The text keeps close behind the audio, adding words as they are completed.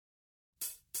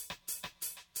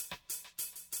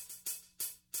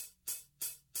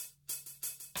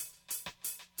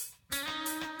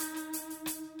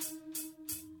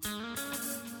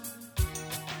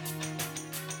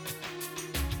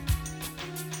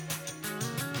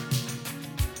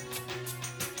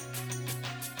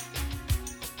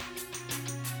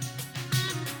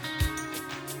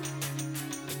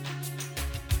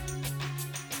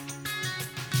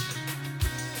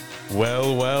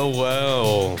Well, well,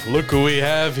 well. Look who we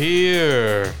have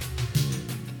here.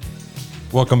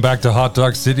 Welcome back to Hot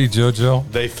Dog City, JoJo.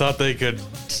 They thought they could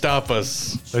stop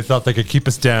us. They thought they could keep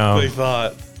us down. They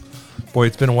thought. Boy,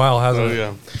 it's been a while, hasn't Oh, it?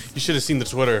 yeah. You should have seen the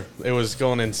Twitter. It was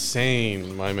going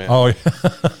insane, my man. Oh,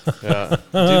 yeah.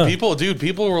 Yeah.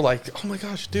 People were like, oh my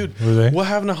gosh, dude. Were they? What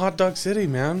happened to Hot Dog City,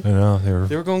 man? I know.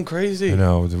 They were going crazy. I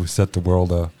know. We set the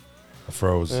world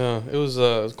afroze. Yeah, it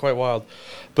was quite wild.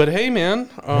 But hey, man.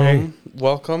 Hey.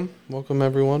 Welcome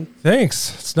everyone.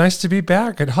 Thanks. It's nice to be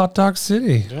back at Hot Dog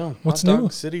City. Yeah. What's Hot new?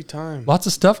 Dog City time. Lots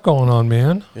of stuff going on,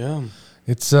 man. Yeah.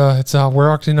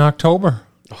 We're in October.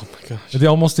 Oh my gosh. It's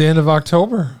almost the end of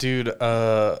October. Dude,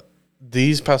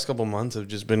 these past couple months have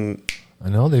just been, I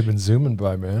know they've been zooming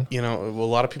by, man. a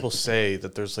lot of people say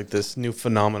that there's like this new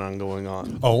phenomenon going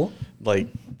on. Oh, Like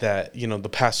that, the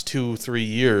past 2-3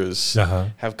 years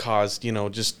have caused,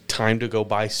 just time to go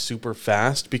by super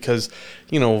fast because,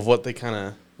 of what they kind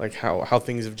of, like how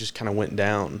things have just kind of went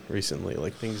down recently.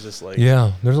 Like things just like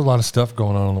yeah. There's a lot of stuff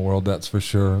going on in the world, that's for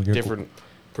sure. different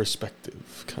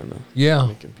perspective kind of. Yeah,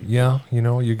 making people- yeah.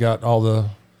 You got all the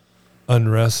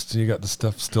unrest. You got the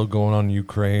stuff still going on in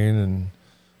Ukraine, and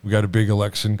we got a big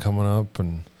election coming up.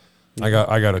 And I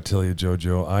got to tell you,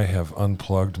 JoJo, I have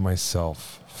unplugged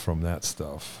myself from that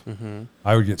stuff. Mm-hmm.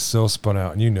 I would get so spun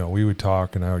out, and we would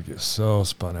talk, and I would get so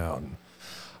spun out. And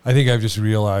I think I've just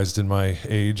realized in my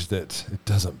age that it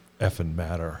doesn't effing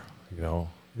matter.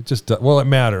 It just it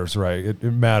matters, right? It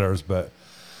matters, but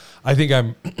I think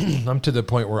I'm to the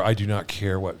point where I do not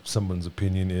care what someone's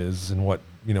opinion is and what,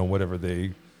 whatever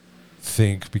they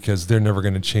think, because they're never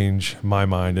going to change my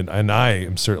mind. And I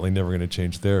am certainly never going to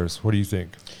change theirs. What do you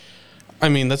think? I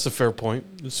mean, that's a fair point.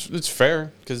 It's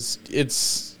fair because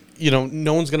it's,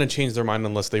 no one's going to change their mind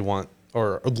unless they want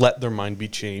or let their mind be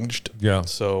changed. Yeah.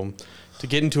 So to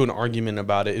get into an argument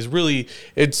about it is really,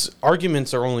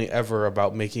 arguments are only ever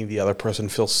about making the other person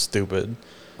feel stupid.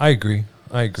 I agree.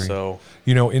 So,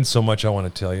 In so much I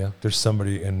want to tell you, there's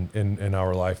somebody in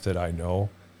our life that I know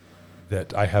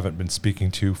that I haven't been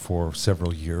speaking to for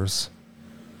several years.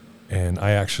 And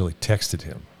I actually texted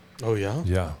him. oh yeah?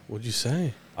 Yeah. What'd you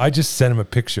say? I just sent him a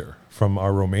picture from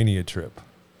our Romania trip.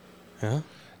 Yeah?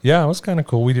 Yeah, it was kind of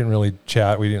cool. We didn't really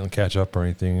chat. We didn't catch up or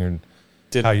anything, and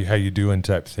Did, how you doing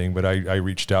type thing. But I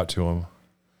reached out to him,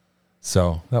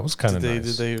 so that was kind of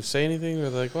nice. Did they say anything? Or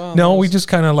like, well, No, we just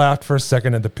kind of laughed for a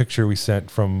second at the picture we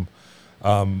sent from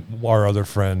our other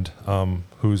friend,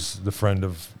 who's the friend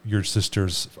of your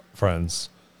sister's friends.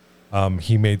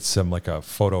 He made some like a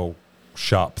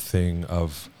Photoshop thing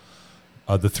of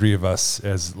the three of us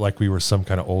as like we were some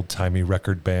kind of old timey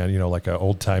record band, like an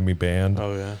old timey band.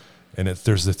 Oh yeah. And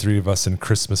there's the three of us in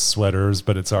Christmas sweaters,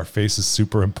 but it's our faces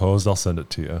superimposed. I'll send it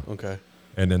to you. Okay.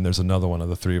 And then there's another one of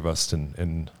the three of us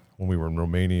in when we were in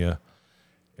Romania,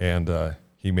 and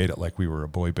he made it like we were a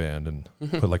boy band and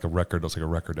put like a record. It was like a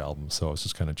record album. So I was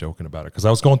just kind of joking about it because I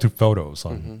was going through photos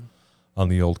on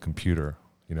the old computer,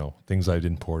 things I'd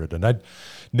imported, and I'd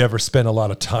never spent a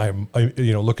lot of time,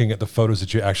 looking at the photos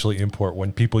that you actually import.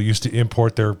 When people used to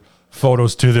import their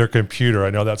photos to their computer,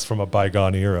 I know that's from a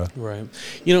bygone era. Right.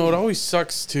 It always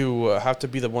sucks to have to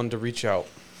be the one to reach out,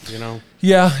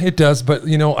 Yeah, it does. But,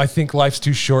 I think life's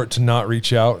too short to not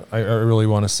reach out. I really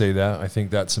want to say that. I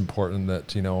think that's important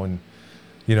that, and,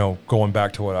 going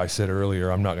back to what I said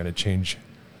earlier, I'm not going to change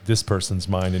this person's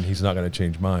mind and he's not going to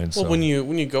change mine. Well, so. when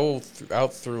you go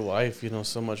out through life,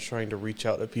 so much trying to reach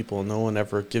out to people and no one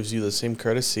ever gives you the same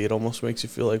courtesy, it almost makes you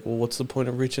feel like, well, what's the point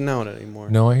of reaching out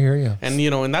anymore? No, I hear you. And,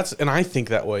 and I think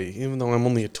that way, even though I'm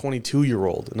only a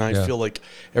 22-year-old, and I feel like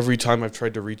every time I've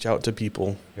tried to reach out to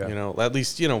people, at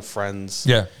least, friends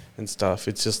and stuff,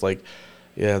 it's just like,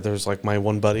 there's like my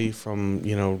one buddy from,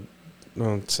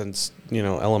 since,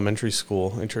 elementary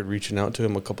school. I tried reaching out to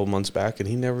him a couple months back, and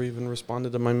he never even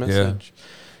responded to my message.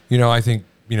 Yeah. I think,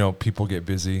 people get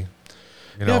busy.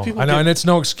 People and it's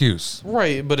no excuse.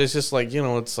 Right, but it's just like,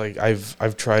 it's like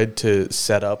I've tried to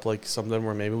set up like something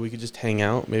where maybe we could just hang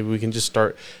out. Maybe we can just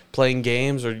start playing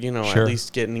games or, Sure. at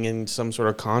least getting in some sort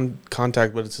of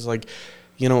contact. But it's just like,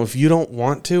 if you don't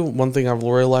want to, one thing I've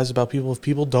realized about people, if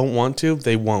people don't want to,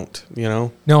 they won't,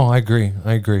 No, I agree.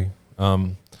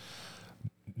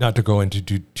 Not to go into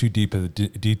too deep of the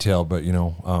detail, but,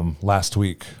 last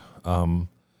week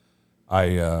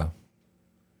I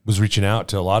was reaching out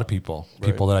to a lot of people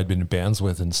that I'd been in bands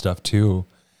with and stuff too.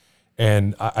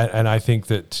 And I think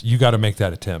that you got to make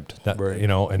that attempt,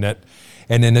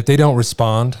 and then if they don't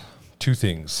respond, two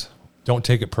things: don't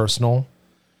take it personal,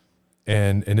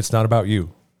 and it's not about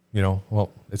you,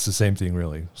 well, it's the same thing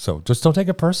really. So just don't take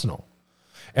it personal.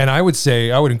 And I would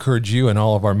encourage you and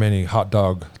all of our many the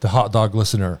hot dog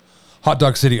listener, Hot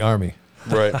Dog City Army.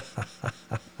 Right.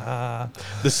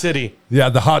 The city. Yeah,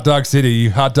 the Hot Dog City. You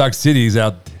Hot Dog city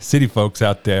folks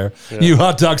out there. Yeah. You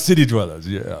Hot Dog City dwellers.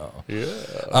 Yeah.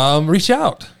 Reach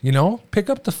out, pick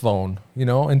up the phone,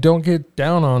 and don't get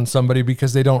down on somebody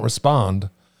because they don't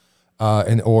respond,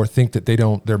 or think that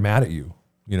they're mad at you,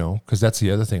 because that's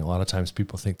the other thing. A lot of times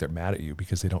people think they're mad at you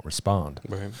because they don't respond.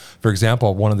 Right. For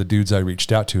example, one of the dudes I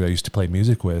reached out to, I used to play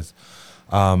music with,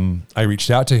 I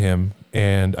reached out to him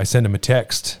and I sent him a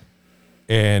text.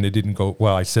 And it didn't go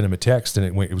well. I sent him a text and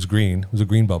it was green. It was a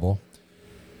green bubble.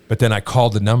 But then I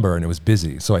called the number and it was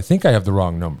busy. So I think I have the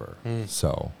wrong number.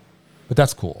 But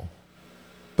that's cool.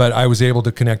 But I was able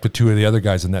to connect with two of the other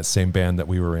guys in that same band that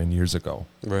we were in years ago.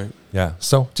 Right. Yeah.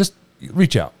 So just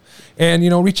reach out. And,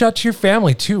 reach out to your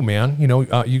family too, man.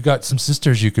 You got some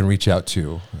sisters you can reach out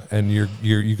to. And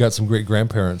you got some great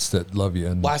grandparents that love you.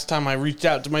 And last time I reached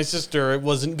out to my sister, it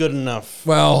wasn't good enough.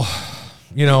 Well,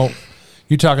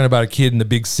 you're talking about a kid in the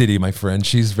big city, my friend.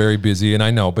 She's very busy, and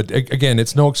I know. But again,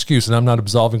 it's no excuse, and I'm not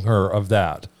absolving her of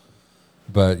that.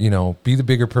 But, be the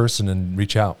bigger person and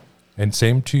reach out. And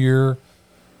same to your,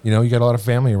 you got a lot of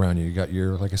family around you. You got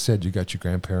like I said, you got your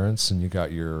grandparents, and you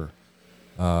got your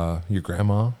grandma,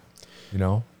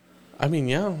 I mean,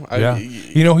 yeah. Yeah.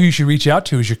 Who you should reach out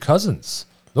to is your cousins.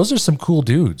 Those are some cool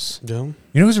dudes. Yeah.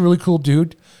 You know who's a really cool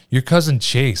dude? Your cousin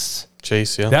Chase.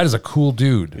 Chase, yeah. That is a cool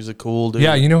dude. He's a cool dude.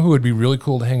 Yeah, who would be really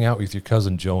cool to hang out with? Your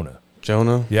cousin Jonah.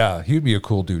 Jonah? Yeah, he would be a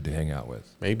cool dude to hang out with.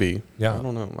 Maybe. Yeah. I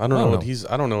don't know. I don't know what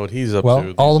he's up to.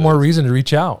 Well, all the more reason to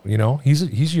reach out,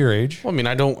 He's your age. Well, I mean,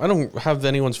 I don't have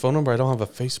anyone's phone number. I don't have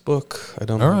a Facebook. I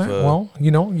don't All right. Well,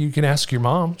 you can ask your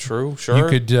mom. True, sure. You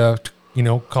could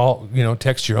call,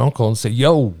 text your uncle and say,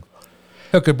 "Yo,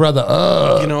 hook a brother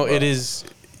up."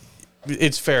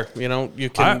 It's fair. You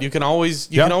can always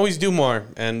do more.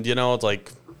 And it's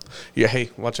like, yeah, hey,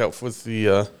 watch out with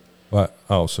the what?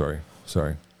 Oh, sorry.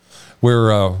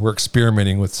 We're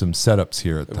experimenting with some setups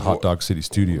here at the Hot Dog City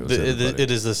Studios.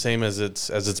 It is the same as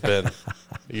it's been.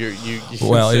 You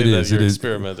well, it is. It is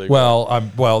experimenting. Well,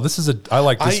 I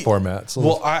like this format.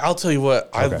 So I'll tell you what.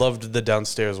 Okay. I loved the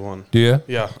downstairs one. Do you?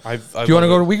 Yeah. Do you want to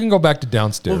go? We can go back to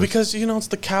downstairs. Well, because it's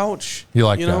the couch. You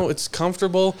like that? It's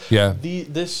comfortable. Yeah.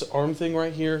 This arm thing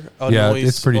right here.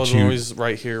 It's pretty chewed. Noise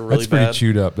right here. Really that's pretty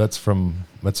chewed up. That's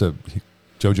a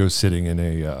JoJo's sitting in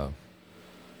a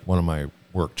one of my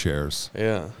work chairs.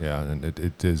 Yeah. Yeah, and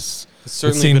it is. It's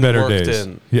certainly been better days.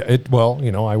 In. Yeah.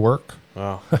 I work.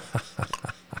 Wow.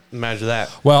 Imagine that.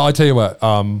 Well, I tell you what.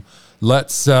 We'll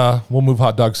move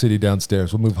Hot Dog City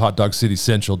downstairs. We'll move Hot Dog City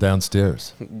Central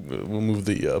downstairs. We'll move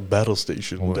the battle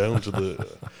station down to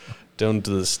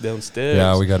the downstairs.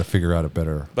 Yeah, we got to figure out a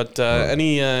better. But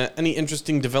any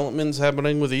interesting developments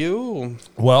happening with you?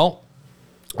 Well,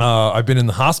 I've been in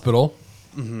the hospital.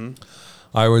 Mm-hmm.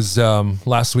 I was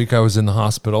last week. I was in the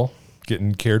hospital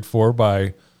getting cared for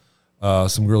by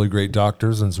some really great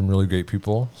doctors and some really great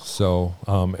people. So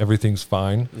everything's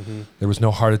fine. Mm-hmm. There was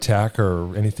no heart attack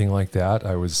or anything like that.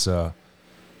 I was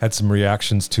had some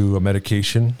reactions to a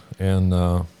medication, and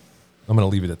I'm going to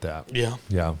leave it at that. Yeah.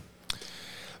 Yeah.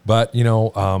 But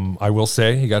I will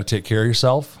say you got to take care of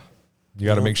yourself. You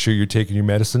got to make sure you're taking your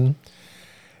medicine.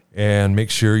 And make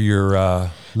sure you're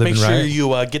living right. Make sure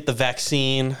you get the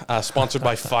vaccine, sponsored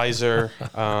by Pfizer.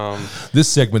 This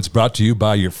segment's brought to you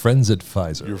by your friends at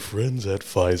Pfizer. Your friends at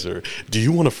Pfizer. Do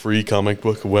you want a free comic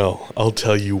book? Well, I'll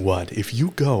tell you what. If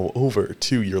you go over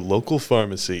to your local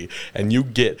pharmacy and you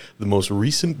get the most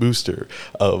recent booster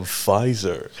of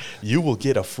Pfizer, you will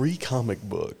get a free comic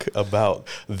book about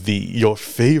your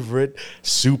favorite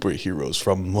superheroes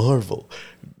from Marvel.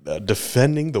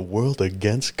 Defending the world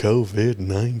against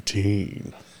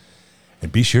COVID-19.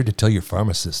 And be sure to tell your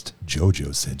pharmacist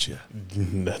JoJo sent you.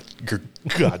 You're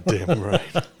goddamn right.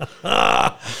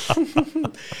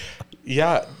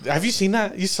 Yeah, have you seen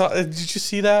that? Did you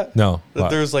see that? No.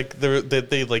 There's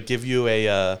they give you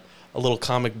a little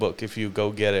comic book if you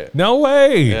go get it. No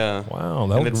way. Yeah. Wow.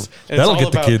 That'll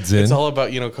get the kids in. It's all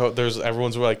about,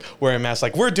 everyone's like wearing masks,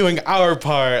 like we're doing our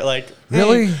part. Like,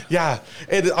 really? Yeah.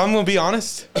 I'm going to be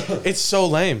honest. It's so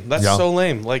lame. That's so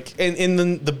lame. Like,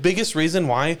 and the biggest reason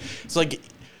why it's like,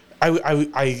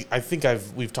 I think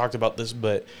we've talked about this,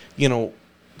 but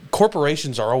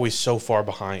corporations are always so far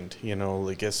behind,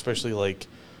 like, especially like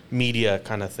media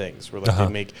kind of things where like they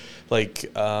make like,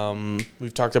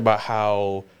 we've talked about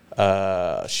how,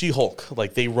 She-Hulk,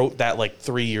 like they wrote that like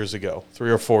 3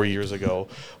 or 4 years ago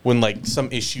when like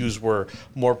some issues were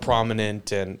more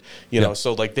prominent and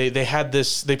so like they had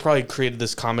this, they probably created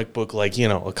this comic book like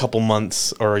a couple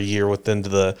months or a year within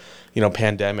the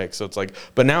pandemic. So it's like,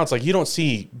 but now it's like you don't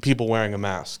see people wearing a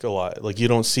mask a lot. Like you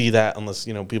don't see that unless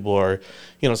people are,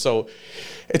 so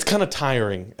it's kind of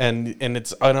tiring, and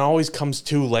it always comes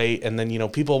too late, and then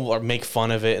people make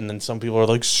fun of it, and then some people are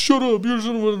like, shut up,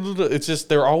 it's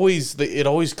just it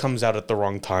always comes out at the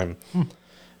wrong time.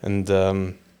 And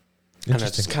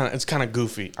it's kind of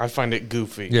goofy. I find it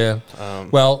goofy. Yeah.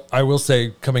 Well, I will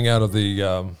say, coming out of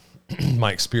the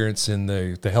my experience in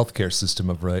the healthcare system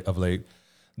of late,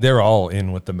 they're all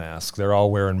in with the mask. They're all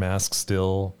wearing masks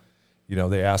still.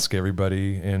 They ask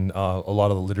everybody, and a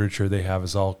lot of the literature they have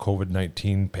is all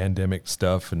COVID-19 pandemic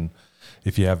stuff. And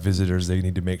if you have visitors, they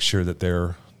need to make sure that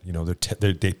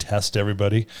they test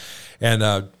everybody.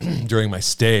 And during my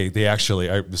stay,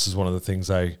 this is one of the things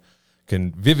I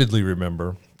can vividly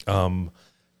remember.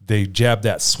 They jabbed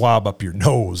that swab up your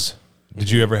nose. Did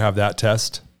you ever have that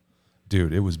test?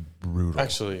 Dude, it was brutal.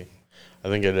 Actually, I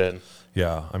think I did.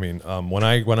 Yeah, I mean, when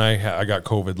I got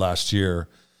COVID last year,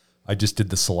 I just did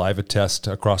the saliva test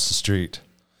across the street.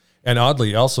 And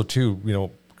oddly, also too,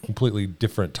 completely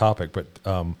different topic, but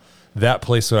that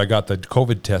place where I got the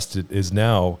COVID tested is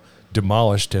now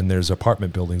demolished, and there's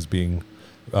apartment buildings being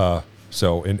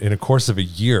so in a course of a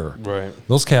year, right?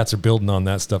 Those cats are building on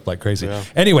that stuff like crazy. Yeah.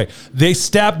 Anyway, they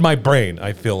stabbed my brain.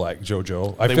 I feel like,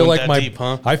 JoJo. I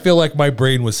feel like my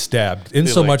brain was stabbed in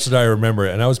so much that I remember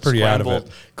it, and I was pretty out of it.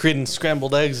 Creating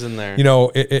scrambled eggs in there.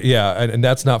 Yeah, and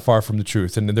that's not far from the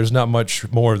truth. And there's not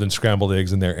much more than scrambled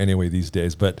eggs in there anyway these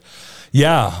days. But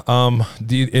yeah, and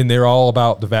they're all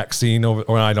about the vaccine.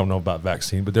 Or I don't know about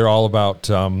vaccine, but they're all about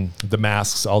the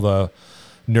masks. All the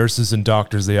nurses and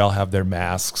doctors, they all have their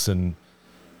masks and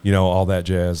all that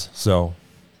jazz. So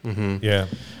yeah.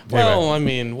 Well, anyway. I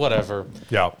mean, whatever.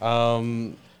 Yeah.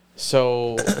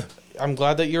 So I'm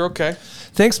glad that you're okay.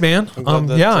 Thanks, man. And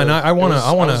I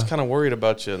was kind of worried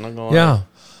about you. Not gonna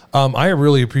lie. I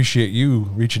really appreciate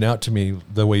you reaching out to me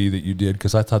the way that you did,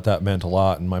 because I thought that meant a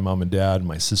lot. And my mom and dad, and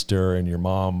my sister, and your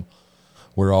mom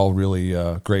were all really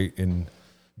great in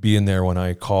being there when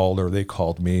I called, or they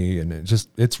called me, and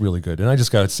it's really good. And I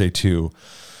just got to say too,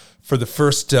 for the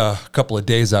first couple of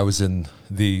days I was in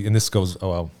and this goes,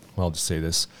 I'll just say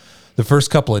this. The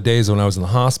first couple of days when I was in the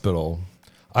hospital,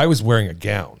 I was wearing a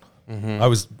gown. Mm-hmm.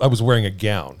 I was wearing a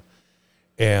gown,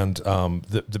 and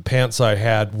the pants I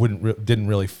had didn't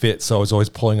really fit, so I was always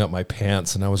pulling up my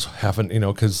pants, and I was having,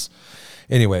 because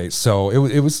anyway, so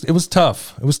it was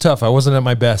tough. It was tough. I wasn't at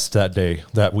my best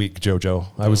that week, JoJo.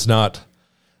 I was not.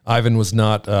 Ivan was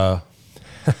not.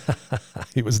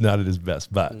 He was not at his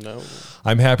best, but no.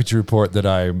 I'm happy to report that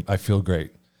I feel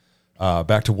great.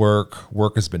 Back to work.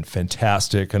 Work has been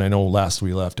fantastic, and I know last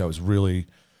we left, I was really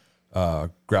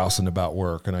grousing about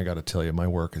work, and I got to tell you, my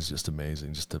work is just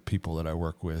amazing. Just the people that I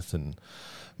work with, and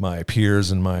my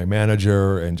peers, and my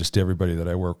manager, and just everybody that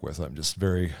I work with. I'm just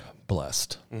very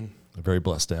blessed. I'm very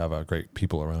blessed to have great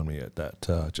people around me at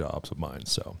that jobs of mine.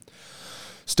 So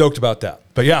stoked about that.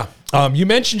 But yeah, you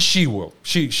mentioned She-Hulk,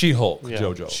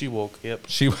 JoJo. She-Hulk, yep.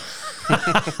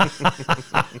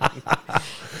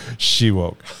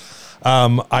 She-Hulk.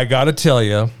 I got to tell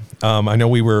you, I know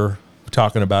we were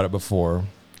talking about it before.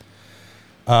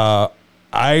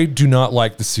 I do not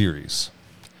like the series.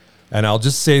 And I'll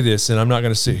just say this, and I'm not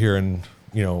going to sit here and,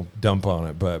 dump on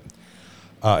it, but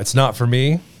it's not for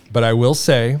me. But I will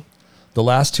say the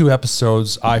last 2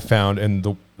 episodes I found, and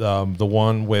the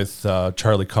one with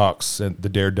Charlie Cox and the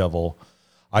Daredevil,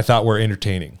 I thought were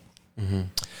entertaining. Mm-hmm.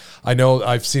 I know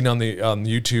I've seen on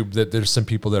YouTube that there's some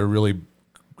people that are really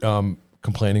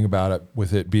complaining about it,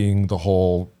 with it being the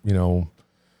whole,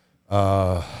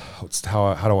 how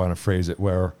do I want to phrase it,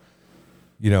 where,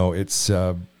 it's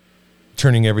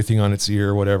turning everything on its ear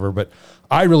or whatever. But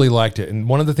I really liked it. And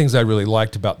one of the things I really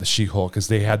liked about the She-Hulk is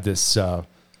they had this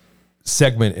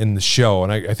segment in the show,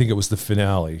 and I think it was the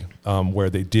finale, where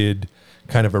they did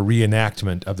kind of a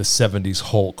reenactment of the 70s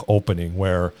Hulk opening,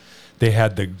 where they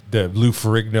had the Lou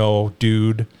Ferrigno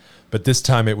dude, but this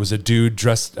time it was a dude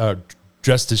dressed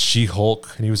as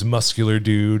She-Hulk, and he was a muscular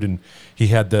dude, and he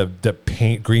had the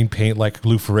green paint like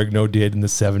Lou Ferrigno did in the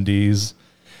 70s.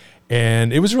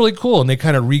 And it was really cool, and they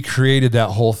kind of recreated that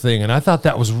whole thing, and I thought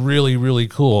that was really, really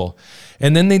cool.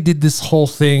 And then they did this whole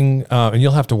thing, and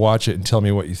you'll have to watch it and tell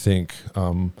me what you think.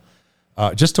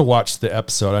 Just to watch the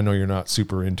episode. I know you're not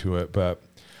super into it, but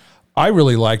I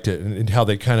really liked it, and how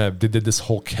they kind of did this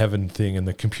whole Kevin thing, and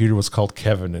the computer was called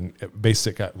Kevin, and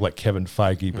basic like Kevin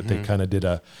Feige, but they kind of did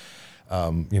a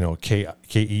Kevin.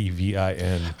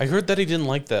 I heard that he didn't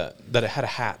like that it had a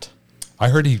hat. I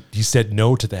heard he said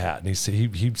no to the hat, and he said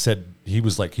he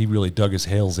was like he really dug his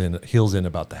heels in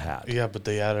about the hat. Yeah, but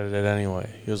they added it anyway.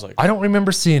 He was like, I don't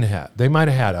remember seeing a hat. They might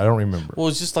have had it. I don't remember. Well,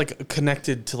 it's just like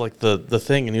connected to like the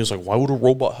thing, and he was like, why would a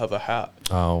robot have a hat?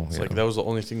 Oh, it's like that was the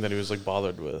only thing that he was like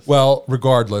bothered with. Well,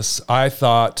 regardless, I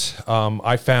thought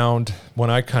I found when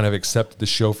I kind of accepted the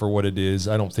show for what it is.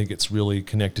 I don't think it's really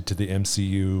connected to the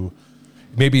MCU.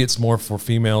 Maybe it's more for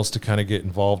females to kind of get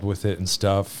involved with it and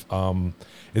stuff.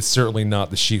 It's certainly not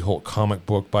the She-Hulk comic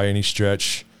book by any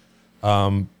stretch.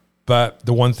 But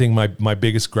the one thing, my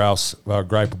biggest gripe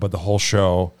about the whole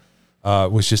show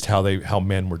was just how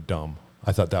men were dumb.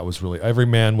 I thought that was really, every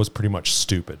man was pretty much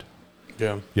stupid.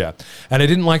 Yeah. Yeah. And I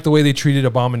didn't like the way they treated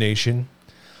Abomination.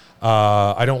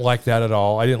 I don't like that at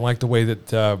all. I didn't like the way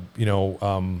that,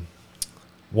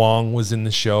 Wong was in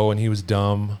the show and he was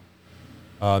dumb.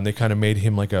 And they kind of made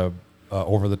him like a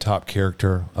over-the-top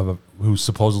character who's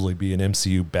supposedly be an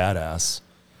MCU badass.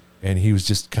 And he was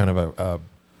just kind of a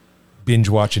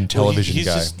binge-watching television he's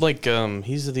guy. He's just like,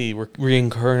 he's the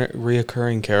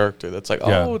reoccurring character that's like,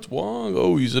 it's Wong.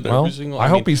 Oh, he's in every single... I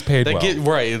hope he's paid well.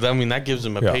 Right. I mean, that gives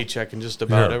him a paycheck and just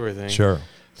about everything. Sure.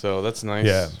 So that's nice.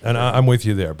 Yeah, and I'm with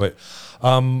you there. But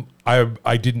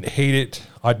I didn't hate it.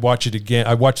 I'd watch it again.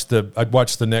 I'd watch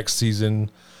the next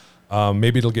season.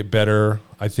 Maybe it'll get better.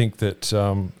 I think that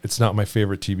it's not my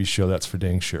favorite TV show. That's for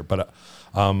dang sure. But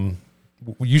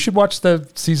you should watch the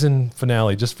season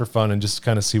finale just for fun and just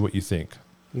kind of see what you think.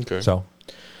 Okay. So,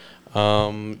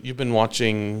 you've been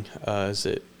watching? Is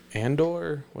it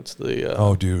Andor? What's the?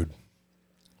 Oh, dude,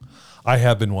 I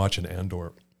have been watching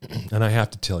Andor, and I have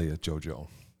to tell you, JoJo,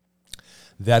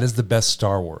 that is the best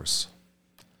Star Wars.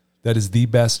 That is the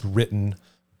best written,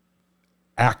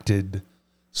 acted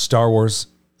Star Wars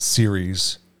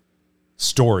series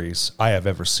stories I have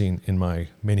ever seen in my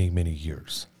many, many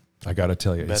years. I got to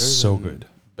tell you, it's so good.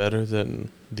 Better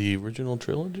than the original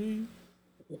trilogy?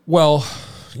 Well,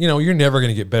 you're never going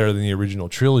to get better than the original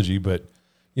trilogy, but,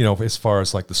 as far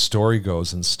as like the story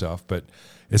goes and stuff, but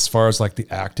as far as like the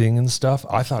acting and stuff,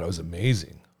 I thought it was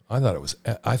amazing. I thought it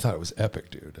was epic,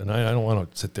 dude. And I don't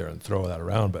want to sit there and throw that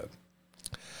around, but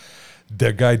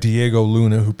the guy Diego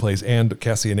Luna who plays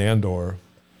Cassian Andor,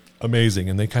 amazing.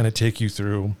 And they kind of take you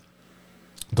through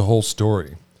the whole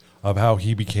story of how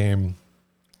he became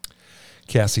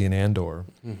Cassian Andor.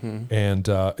 Mm-hmm. And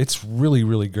it's really,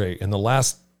 really great. And the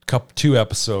last two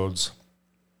episodes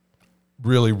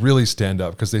really, really stand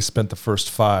up because they spent the first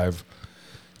 5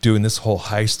 doing this whole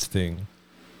heist thing.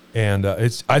 And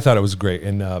I thought it was great.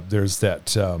 And there's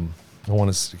that, I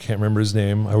can't remember his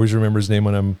name. I always remember his name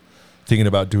when I'm thinking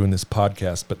about doing this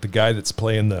podcast, but the guy that's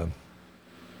playing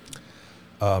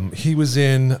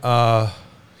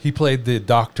he played the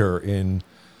doctor in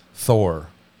Thor,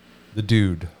 the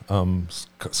dude,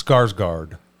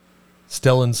 Skarsgård,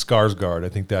 Stellan Skarsgård, I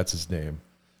think that's his name.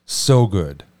 So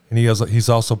good. And he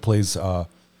also plays the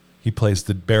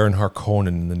Baron Harkonnen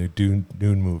in the new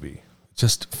Dune movie.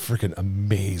 Just freaking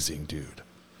amazing, dude.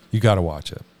 You got to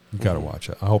watch it. You got to watch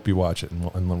it. I hope you watch it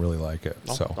and really like it.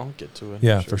 I'll get to it.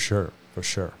 Yeah, for sure.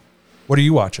 What are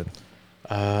you watching?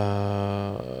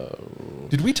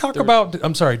 Did we talk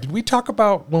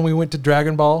about when we went to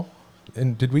Dragon Ball?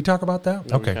 And did we talk about that?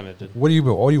 No, okay. We kind of did. What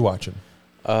are you watching?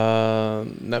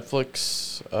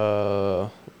 Netflix,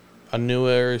 a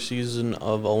newer season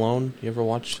of Alone. You ever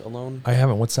watch Alone? I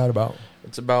haven't. What's that about?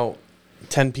 It's about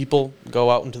 10 people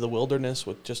go out into the wilderness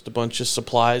with just a bunch of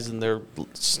supplies, and they're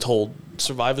told,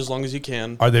 survive as long as you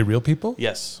can. Are they real people?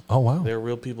 Yes. Oh, wow. They're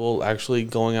real people actually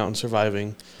going out and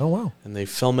surviving. Oh, wow. And they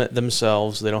film it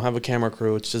themselves. They don't have a camera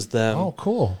crew. It's just them. Oh,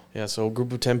 cool. Yeah, so a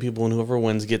group of 10 people, and whoever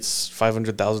wins gets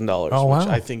 $500,000, oh, wow. Which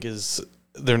I think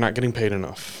they're not getting paid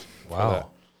enough.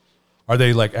 Wow. Are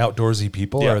they like outdoorsy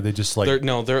people, or are they just like...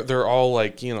 They're all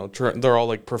like, they're all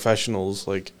like professionals,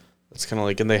 like... It's kind of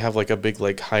like, and they have like a big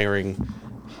like hiring,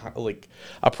 like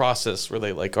a process where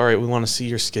they like, all right, we want to see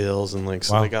your skills, and like,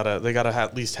 so wow. they gotta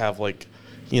at least have like,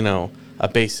 a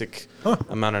basic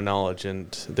amount of knowledge, and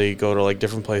they go to like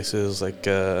different places, like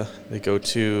they go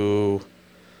to,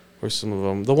 where's some of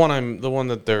them? The one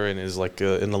that they're in is like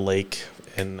in the lake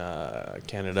in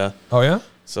Canada. Oh yeah.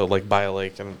 So like by a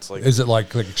lake, and it's like... Is it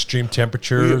like extreme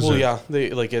temperatures? Well, yeah,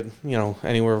 they like it,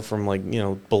 anywhere from like,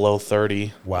 below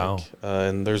 30. Wow. Like,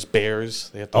 and there's bears.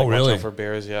 They have to watch out for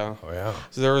bears, yeah. Oh, yeah.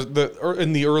 So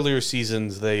in the earlier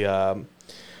seasons, they,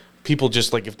 people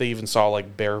just like, if they even saw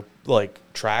like bear like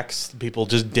tracks, people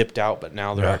just dipped out, but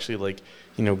now they're actually like,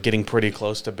 getting pretty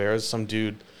close to bears. Some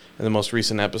dude in the most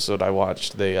recent episode I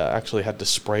watched, they actually had to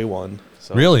spray one.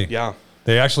 So, really? Yeah.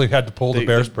 They actually had to pull the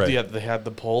bear spray. Yeah, they had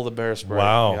to pull the bear spray.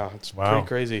 Wow. Yeah, it's pretty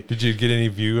crazy. Did you get any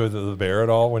view of the bear at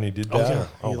all when he did that? Oh, yeah.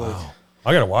 Oh, wow.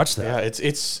 I gotta watch that. Yeah,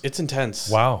 it's intense.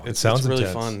 Wow, it sounds really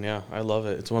intense. fun. Yeah, I love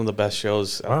it. It's one of the best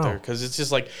shows out there because it's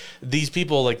just like these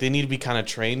people like they need to be kind of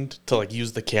trained to like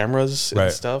use the cameras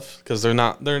and stuff because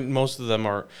most of them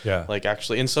are like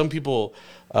actually, and some people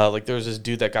like there was this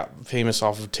dude that got famous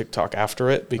off of TikTok after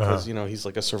it because he's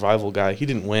like a survival guy. He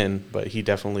didn't win, but he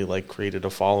definitely like created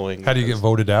a following. How do you get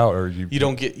voted out, or you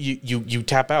don't get you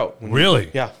tap out?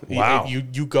 Really? Yeah. Wow.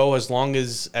 You go as long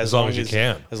as you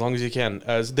can. As long as you can.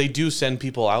 As they do send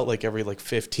people out like every like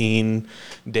 15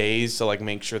 days to like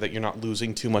make sure that you're not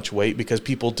losing too much weight because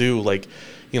people do like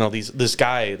this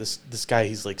guy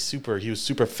he's like he was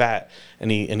super fat and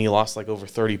he lost like over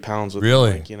 30 pounds with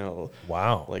like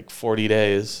wow, like 40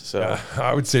 days. So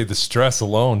I would say the stress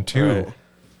alone too. Right.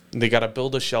 They got to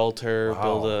build a shelter,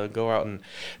 go out and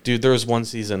dude, there was one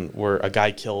season where a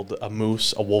guy killed a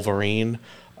moose, a wolverine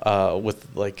with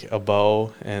like a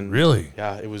bow and really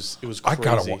it was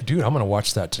crazy. I'm gonna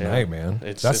watch that tonight, man.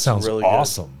 That sounds really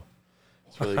awesome.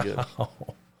 Good. It's really good.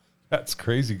 That's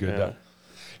crazy good.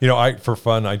 Yeah. For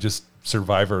fun, I just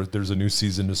Survivor. There's a new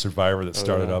season to Survivor that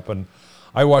started up, and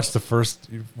I watched the first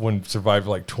one Survivor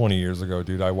like 20 years ago,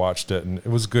 dude. I watched it and it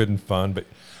was good and fun, but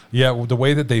the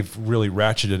way that they've really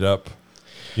ratcheted up,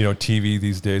 TV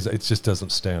these days, it just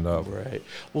doesn't stand up. Right.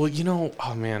 Well,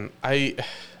 oh man, I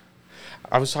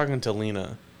was talking to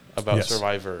Lena about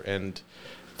Survivor, and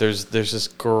there's this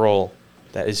girl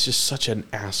that is just such an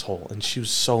asshole, and she was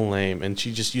so lame, and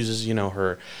she just uses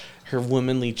her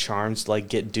womanly charms to like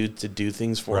get dudes to do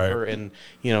things for her, and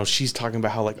she's talking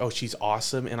about how like she's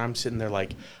awesome, and I'm sitting there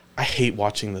like I hate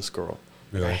watching this girl.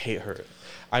 Really? I hate her.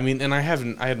 I mean, and I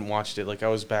hadn't watched it. Like I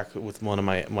was back with one of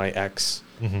my ex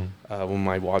when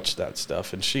I watched that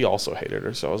stuff, and she also hated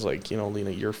her. So I was like,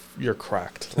 Lena, you're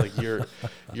cracked. Like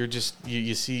you're just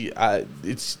you see,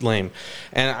 it's lame,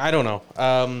 and I don't know.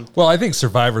 Well, I think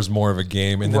Survivor's more of a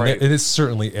game, and it is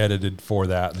certainly edited for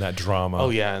that and that drama. Oh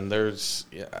yeah, and there's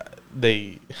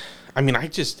I mean,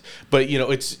 but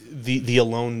it's the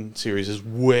Alone series is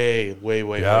way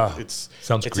like, it's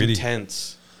gritty.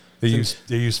 Intense. They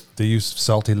use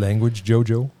salty language,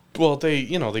 JoJo. Well,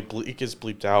 it gets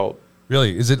bleeped out.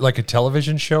 Really? Is it like a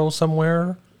television show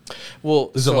somewhere?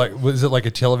 Well, is it like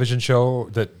a television show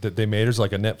that they made, or is it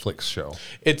like a Netflix show?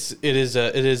 It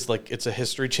is like it's a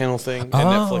History Channel thing. And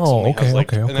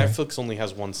Netflix only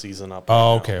has one season up.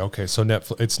 Okay. So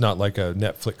Netflix, it's not like a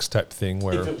Netflix type thing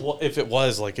where if it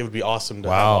was like it would be awesome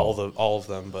to have all of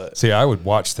them. But see, I would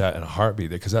watch that in a heartbeat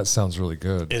because that sounds really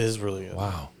good. It is really good.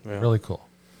 Wow, really cool.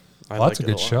 That's a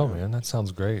good show, man. That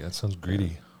sounds great. That sounds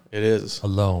greedy. It is.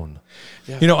 Alone.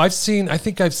 Yeah. I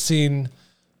think I've seen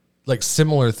like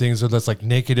similar things where that's like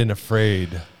Naked and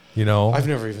Afraid, I've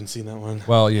never even seen that one.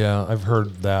 Well, yeah, I've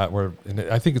heard that and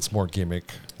I think it's more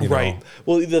gimmick. Right.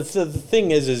 Well, the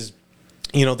thing is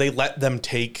they let them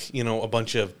take, a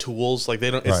bunch of tools. Like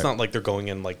they don't, it's not like they're going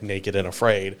in like naked and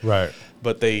afraid. Right.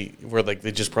 But they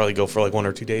just probably go for like 1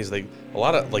 or 2 days. A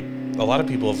lot of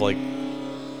people have like,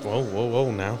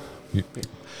 whoa now.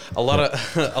 A lot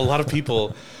of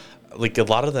people, like a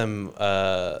lot of them,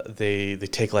 they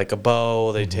take like a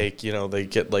bow. They take, they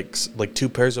get like 2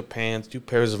 pairs of pants, 2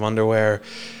 pairs of underwear,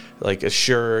 like a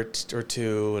shirt or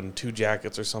 2 and 2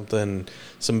 jackets or something,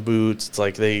 some boots. It's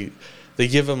like they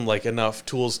give them like enough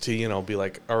tools to, be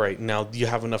like, all right, now you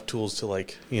have enough tools to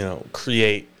like,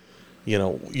 create,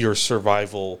 your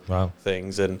survival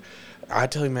things. And I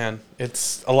tell you, man,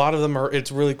 it's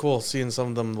really cool seeing some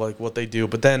of them, like what they do,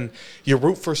 but then you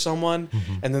root for someone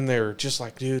and then they're just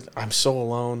like, dude, I'm so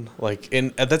alone. Like,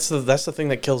 and that's the thing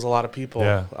that kills a lot of people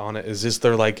on it is just,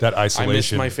 they're like, that isolation. I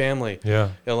miss my family.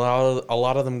 Yeah. A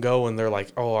lot of them go and they're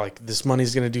like, oh, like this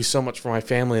money's going to do so much for my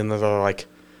family. And they're like,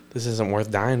 this isn't worth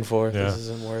dying for. Yeah. This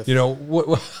isn't worth,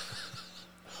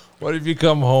 what if you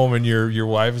come home and your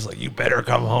wife is like, you better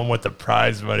come home with the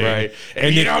prize money. Right.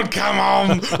 And you don't come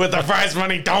home with the prize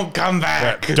money, don't come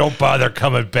back. Don't bother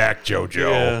coming back, JoJo.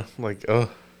 Yeah. Like,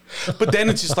 But then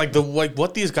it's just like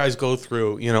what these guys go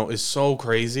through, is so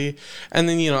crazy. And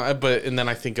then, and then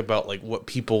I think about like what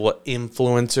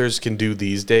influencers can do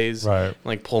these days. Right.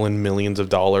 Like pulling millions of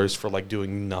dollars for like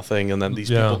doing nothing. And then these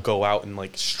people go out and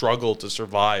like struggle to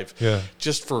survive. Yeah.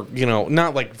 Just for,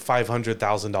 not like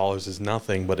 $500,000 is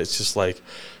nothing, but it's just like,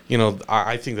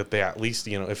 I think that they at least,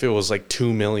 if it was like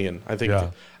 2 million, I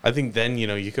think then,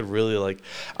 you could really like,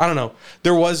 I don't know.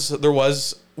 There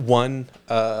was one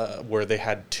where they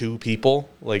had 2 people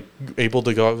like able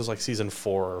to go. It was like season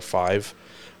 4 or 5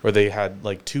 where they had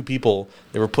like two people,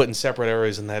 they were put in separate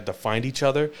areas and they had to find each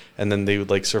other, and then they would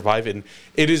like survive it. And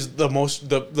it is the most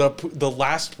the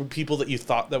last people that you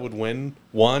thought that would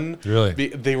won. Really?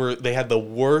 They had the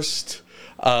worst.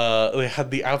 They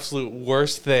had the absolute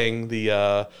worst thing.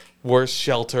 The worst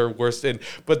shelter,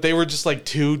 but they were just like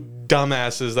two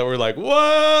dumbasses that were like,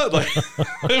 what? Like,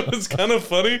 it was kind of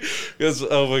funny because,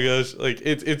 oh my gosh, like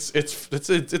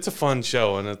it's a fun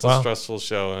show, and it's a stressful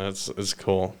show, and it's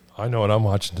cool. I know what I'm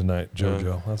watching tonight,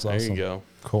 JoJo. That's awesome. There you go.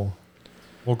 Cool.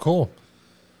 Well, cool.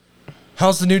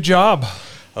 How's the new job?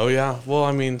 Oh yeah. Well,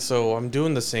 I mean, so I'm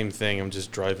doing the same thing. I'm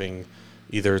just driving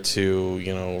either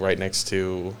to, right next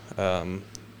to,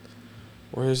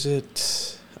 where is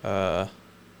it?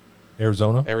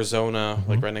 Arizona,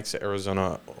 like right next to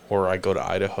Arizona, or I go to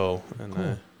Idaho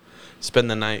and spend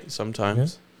the night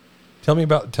sometimes.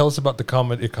 Yeah. Tell us about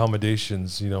the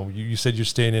accommodations. You said you're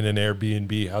staying in an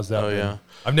Airbnb. How's that? Yeah.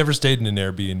 I've never stayed in an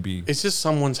Airbnb. It's just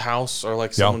someone's house or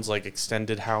like someone's like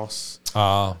extended house.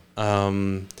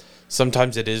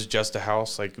 Sometimes it is just a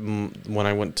house. Like when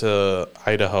I went to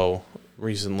Idaho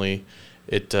recently,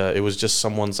 it was just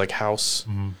someone's like house.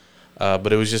 Mm-hmm.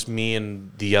 But it was just me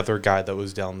and the other guy that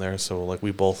was down there. So, like, we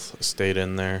both stayed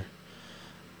in there.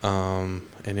 And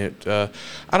I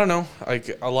don't know.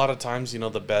 Like, a lot of times,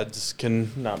 the beds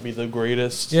can not be the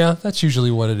greatest. Yeah, that's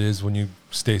usually what it is when you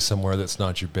stay somewhere that's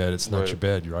not your bed. It's not your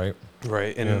bed, right?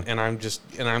 Right. And I'm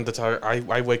the type,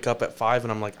 I wake up at 5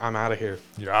 and I'm like, I'm out of here.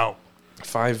 You're out.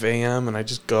 5 a.m. and I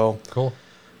just go. Cool.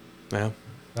 Yeah.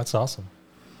 That's awesome.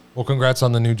 Well, congrats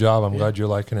on the new job. I'm glad you're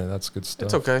liking it. That's good stuff.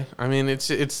 It's okay. I mean, it's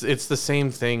the same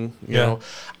thing, you know.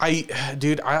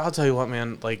 I'll tell you what,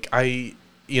 man. Like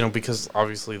because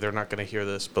obviously they're not going to hear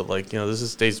this, but like, this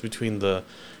is stays between the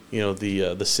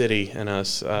city and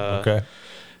us. Okay.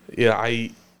 Yeah,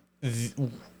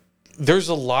 there's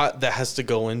a lot that has to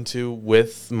go into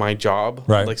with my job.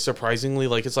 Right. Like surprisingly,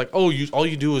 like it's like, all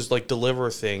you do is like deliver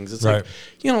things. It's right.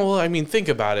 like, I mean, think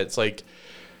about it. It's like,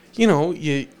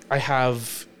 I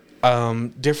have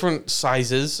different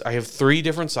sizes. I have 3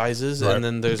 different sizes, right. And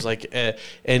then there's like,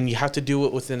 and you have to do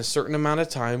it within a certain amount of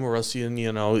time, or else A,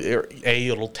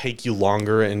 it'll take you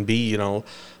longer, and B,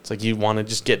 it's like you want to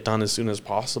just get done as soon as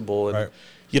possible, and right.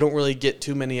 You don't really get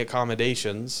too many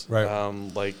accommodations, right?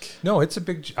 No, it's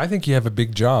I think you have a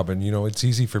big job, and it's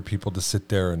easy for people to sit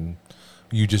there and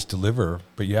you just deliver.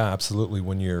 But yeah, absolutely.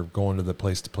 When you're going to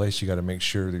place, you got to make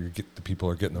sure that the people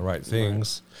are getting the right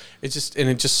things. Right.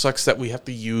 It just sucks that we have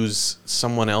to use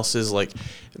someone else's, like,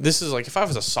 this is like, if I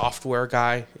was a software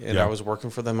guy and I was working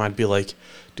for them, I'd be like,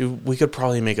 dude, we could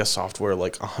probably make a software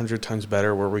like 100 times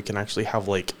better where we can actually have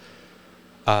like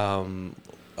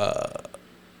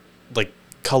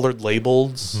colored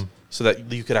labels. Mm-hmm. So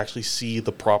that you could actually see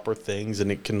the proper things,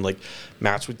 and it can like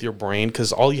match with your brain,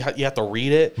 because all you have to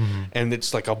read it, mm-hmm. and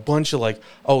it's like a bunch of like,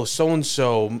 oh, so and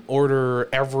so order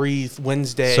every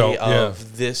Wednesday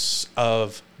this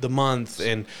of the month,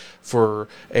 and for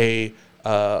a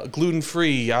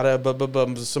gluten-free,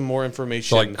 some more information.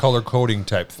 So like color coding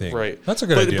type thing, right? That's a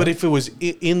good idea. But if it was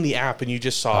in the app and you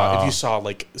just saw, if you saw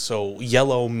like, so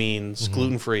yellow means mm-hmm.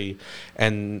 gluten-free,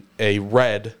 and a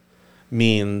red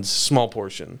means small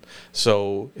portion.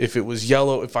 So if it was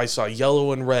yellow, if I saw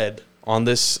yellow and red on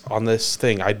this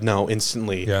thing, I'd know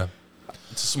instantly. Yeah,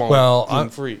 it's a small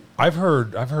gluten-free. I've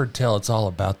heard tell it's all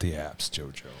about the apps,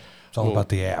 JoJo. It's all about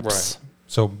the apps. Right.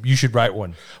 So you should write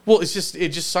one. Well, it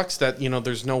just sucks that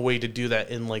there's no way to do that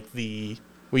in like we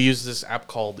use this app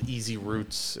called Easy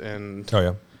Routes, and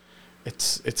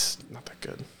it's not that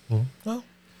good. Mm-hmm. Well,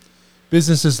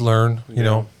 businesses learn, you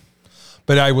know.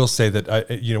 But I will say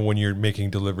that when you're making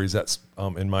deliveries, that's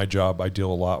in my job, I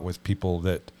deal a lot with people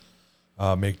that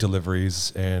make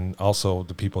deliveries, and also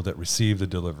the people that receive the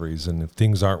deliveries. And if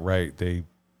things aren't right, they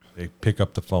pick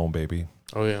up the phone, baby.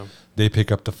 Oh yeah, they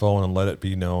pick up the phone and let it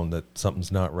be known that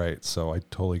something's not right. So I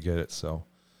totally get it. So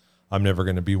I'm never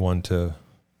going to be one to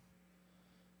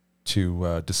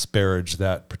disparage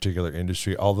that particular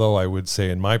industry. Although I would say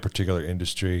in my particular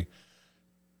industry,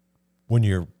 when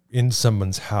you're in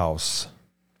someone's house,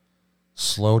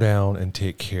 slow down and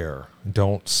take care.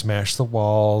 Don't smash the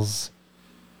walls.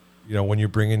 When you're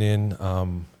bringing in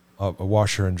a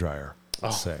washer and dryer,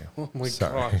 let's say. Oh my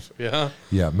gosh! Yeah.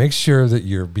 Yeah. Make sure that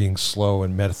you're being slow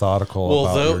and methodical.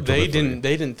 Well, they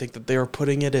didn't think that they were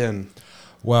putting it in.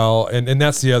 Well, and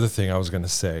that's the other thing I was going to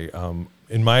say.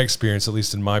 In my experience, at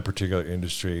least in my particular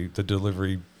industry, the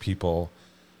delivery people,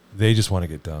 they just want to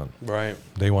get done. Right.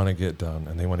 They want to get done,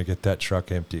 and they want to get that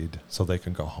truck emptied so they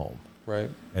can go home. Right.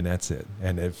 And that's it.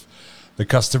 And if the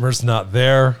customer's not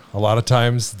there, a lot of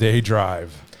times they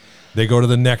drive. They go to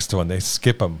the next one. They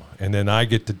skip them, and then I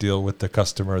get to deal with the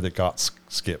customer that got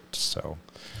skipped. So,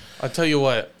 I'll tell you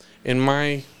what. In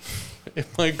my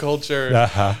culture,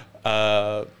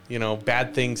 bad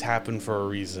things happen for a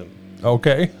reason.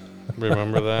 Okay.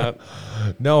 Remember that?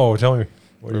 No, tell me.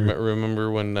 Remember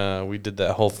when we did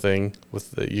that whole thing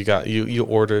with you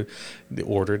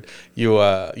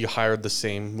hired the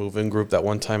same move-in group that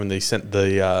one time, and they sent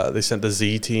the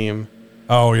Z team.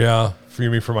 Oh yeah,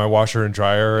 for my washer and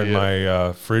dryer and my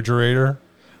refrigerator.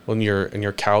 On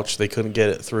your couch, they couldn't get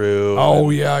it through.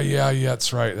 Oh yeah.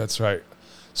 That's right.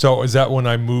 So is that when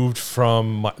I moved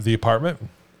from the apartment?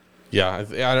 Yeah,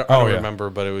 I don't remember,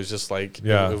 but it was just like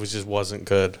it was just wasn't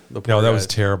good. No, that was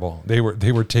terrible. They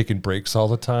were taking breaks all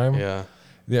the time. Yeah.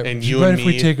 And do you mind if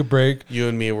we take a break? You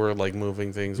and me were like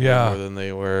moving things more than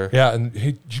they were. Yeah, and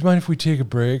hey, do you mind if we take a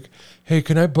break? Hey,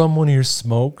 can I bum one of your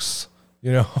smokes?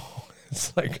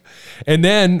 It's like, and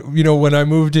then when I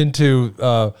moved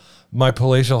into my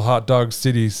palatial hot dog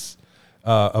city's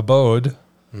abode,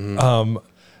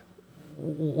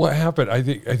 what happened? I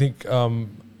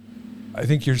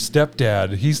think your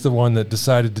stepdad, he's the one that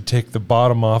decided to take the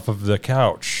bottom off of the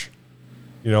couch,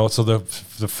 so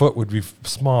the foot would be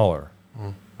smaller.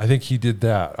 I think he did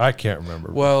that. I can't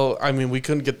remember. Well, I mean, we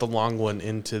couldn't get the long one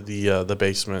into the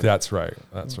basement. That's right.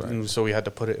 And so we had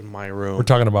to put it in my room. We're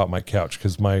talking about my couch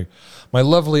because my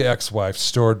lovely ex-wife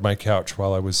stored my couch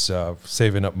while I was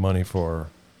saving up money for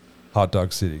Hot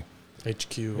Dog City.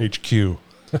 HQ.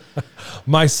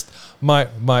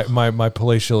 my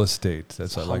palatial estate.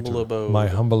 That's what I like to. Abode. My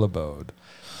humble abode.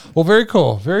 Well, very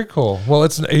cool. Very cool. Well,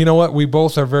 it's what we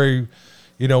both are very.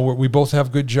 We both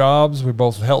have good jobs. We're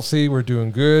both healthy. We're doing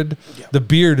good. Yep. The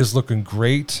beard is looking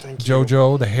great, Thank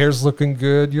Jojo. You. The hair's looking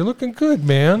good. You're looking good,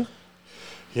 man.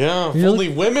 Yeah, if only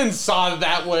women saw it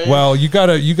that way. Well, you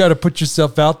gotta put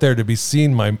yourself out there to be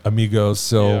seen, my amigos.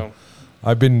 So,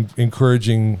 I've been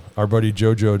encouraging our buddy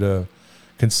Jojo to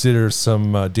consider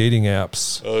some dating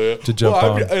apps to jump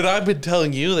on. And I've been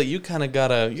telling you that you kind of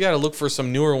gotta look for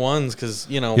some newer ones because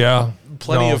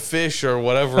plenty of fish or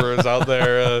whatever is out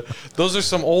there. Those are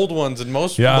some old ones, and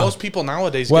most people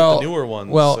nowadays get the newer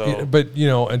ones. Well, but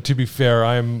and to be fair,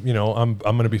 I'm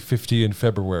going to be 50 in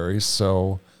February,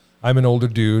 so I'm an older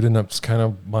dude, and that's kind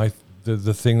of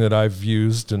the thing that I've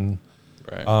used, and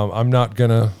I'm not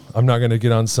gonna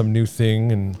get on some new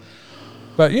thing and.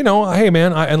 But hey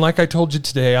man, and like I told you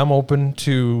today, I'm open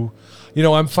to,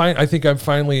 I'm fine. I think I'm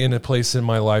finally in a place in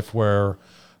my life where,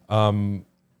 I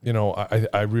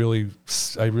really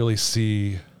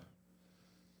see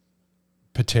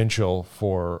potential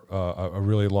for a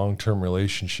really long-term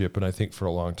relationship, and I think for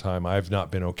a long time I've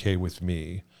not been okay with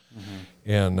me,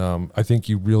 and I think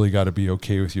you really got to be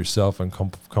okay with yourself and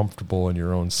comfortable in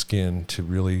your own skin to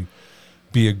really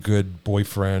be a good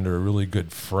boyfriend or a really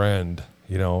good friend.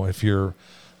 If you're,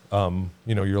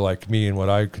 you're like me, and what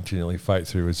I continually fight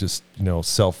through is just,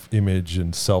 self-image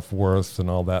and self-worth and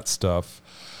all that stuff.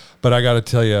 But I got to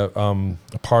tell you, a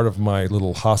part of my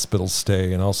little hospital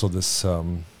stay and also this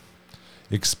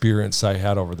experience I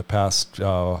had over the past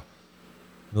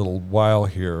little while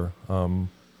here,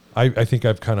 I think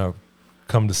I've kind of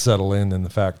come to settle in the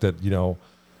fact that,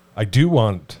 I do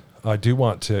want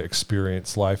to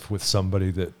experience life with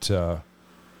somebody that,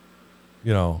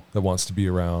 that wants to be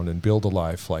around and build a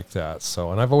life like that.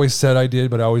 So, and I've always said I did,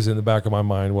 but always in the back of my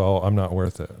mind, well, I'm not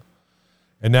worth it.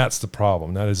 And that's the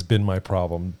problem. That has been my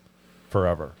problem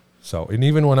forever. So, and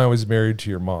even when I was married to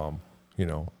your mom,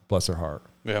 bless her heart,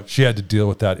 she had to deal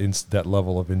with that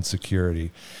level of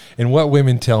insecurity. And what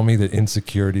women tell me that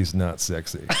insecurity is not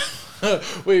sexy.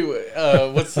 Wait,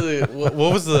 what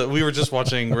was we were just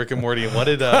watching Rick and Morty, and what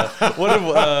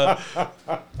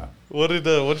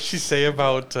did she say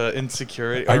about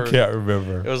insecurity? I can't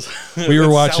remember. It was we were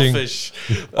watching. Selfish.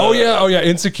 Oh yeah,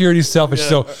 insecurity is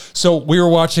selfish. Yeah. So we were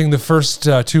watching the first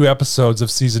 2 episodes of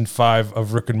season 5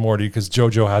 of Rick and Morty because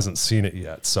JoJo hasn't seen it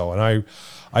yet. So, and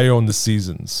I own the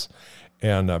seasons,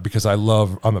 and because I'm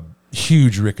a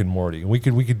huge Rick and Morty, and we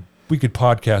could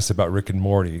podcast about Rick and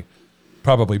Morty.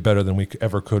 Probably better than we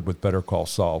ever could with Better Call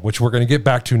Saul, which we're going to get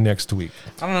back to next week.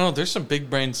 I don't know. There's some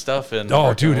big brain stuff in.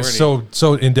 Oh, dude, it's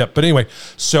so in depth. But anyway,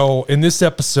 so in this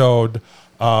episode,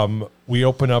 we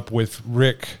open up with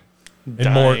Rick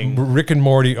and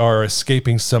Morty are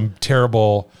escaping some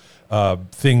terrible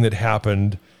thing that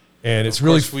happened, and it's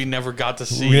really we never got to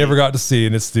see. We never got to see,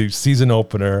 and it's the season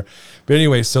opener. But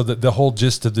anyway, so the whole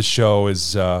gist of the show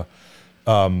is.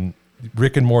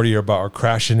 Rick and Morty are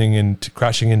crashing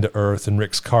into Earth, and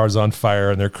Rick's car's on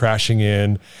fire, and they're crashing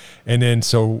in, and then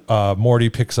Morty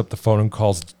picks up the phone and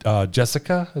calls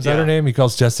Jessica. Is that her name? He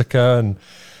calls Jessica, and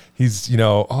he's,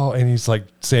 and he's like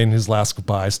saying his last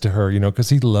goodbyes to her, because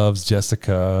he loves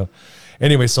Jessica.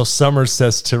 Anyway, so Summers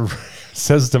says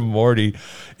to Morty,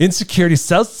 insecurity,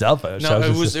 so selfish. No,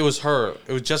 it was her.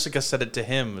 It was Jessica said it to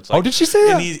him. It's like, did she say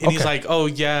that? And he's like, oh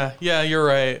yeah, you're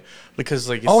right, because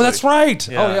like, that's right.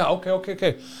 Yeah. Oh yeah,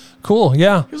 okay, cool,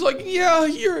 yeah. He was like, yeah,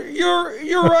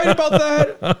 you're right about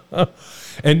that.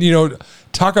 And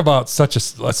talk about such a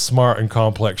smart and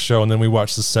complex show. And then we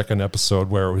watched the second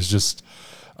episode where it was just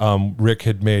Rick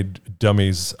had made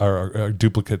dummies or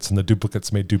duplicates, and the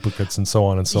duplicates made duplicates, and so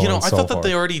on and so on. I thought that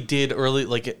they already did early,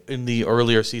 like in the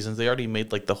earlier seasons, they already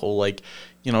made like the whole like,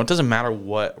 it doesn't matter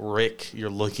what Rick you're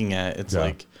looking at. It's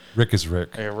like Rick is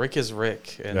Rick. Yeah, Rick is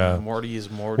Rick, and Morty is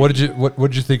Morty. What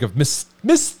did you think of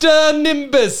Mr.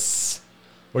 Nimbus?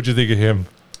 What did you think of him?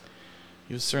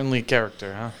 He was certainly a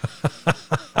character,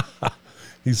 huh?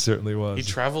 He certainly was. He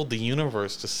traveled the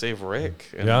universe to save Rick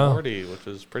and Morty, which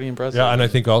was pretty impressive. Yeah, and I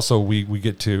think also we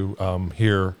get to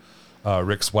hear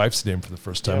Rick's wife's name for the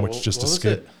first time, which just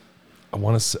escaped. I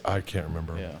want to say, I can't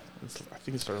remember. Yeah, I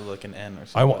think it started like an N or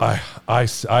something.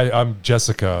 I'm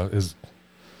Jessica is.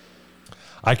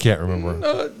 I can't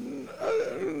remember.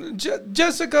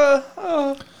 Jessica.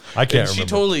 I can't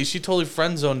remember. She totally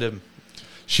friend zoned him.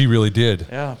 She really did.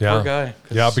 Yeah, poor guy.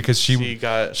 Yeah, because she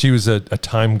was a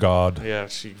time god. Yeah,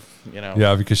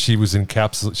 Yeah, because she was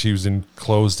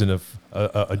enclosed in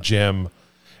a gem,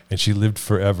 and she lived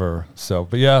forever. So,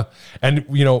 but yeah, and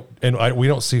we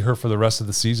don't see her for the rest of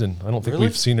the season. I don't think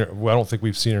we've seen her. Well, I don't think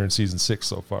we've seen her in season 6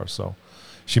 so far. So,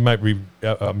 she might be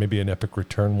maybe an epic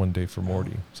return one day for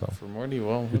Morty. So for Morty,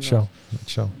 well, good show.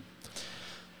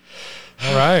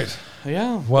 All right.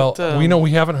 Yeah. Well,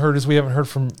 we haven't heard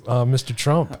from Mr.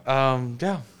 Trump.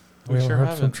 Yeah. We haven't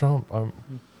heard from Trump.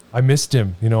 I missed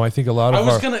him. I think a lot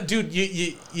of dude.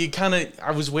 You kind of.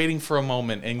 I was waiting for a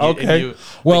moment, and okay. I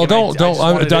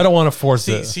don't want to force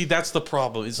it. See, that's the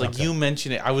problem. It's like you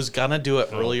mentioned it. I was gonna do it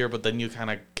earlier, but then you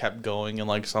kind of kept going and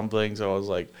like something. So I was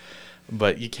like,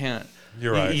 but you can't.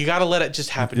 You're right. You got to let it just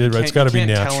happen. It's got to be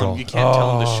natural. You can't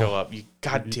tell him to show up.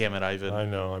 God damn it, Ivan. I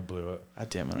know. I blew it. God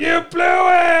damn it. You blew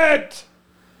it.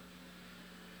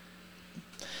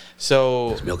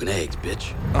 So it's milk and eggs,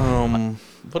 bitch.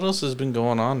 What else has been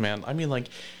going on, man? I mean, like,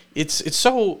 it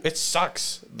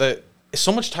sucks that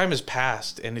so much time has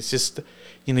passed, and it's just,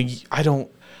 I don't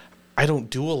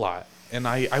do a lot, and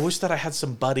I wish that I had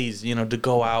some buddies, to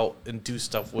go out and do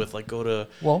stuff with, like go to,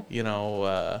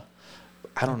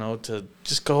 I don't know, to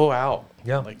just go out.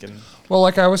 Yeah.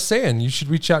 Like I was saying, you should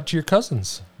reach out to your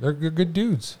cousins. They're good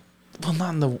dudes. Well,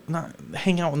 not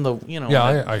hang out in the,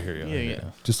 Yeah, I hear you. Yeah.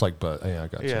 Just like, but yeah, I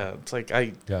got you. Yeah, it's like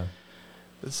Yeah.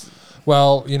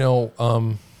 Well,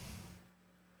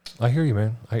 I hear you,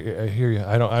 man. I hear you.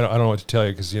 I don't know what to tell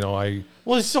you because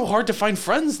Well, it's so hard to find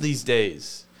friends these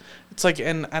days. It's like,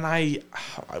 and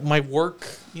my work,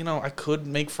 I could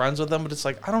make friends with them, but it's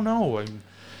like I don't know.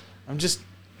 I'm just.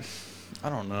 I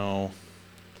don't know.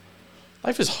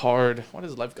 Life is hard. Why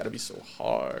does life got to be so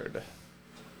hard?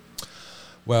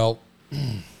 Well,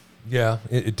 yeah,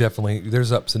 it definitely.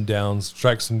 There's ups and downs,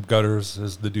 strikes and gutters,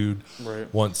 as the dude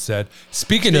once said.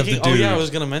 Speaking of the dude, I was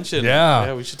gonna mention.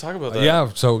 Yeah, we should talk about that. Yeah,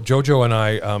 so JoJo and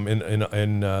I,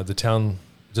 in the town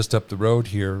just up the road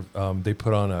here, they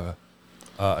put on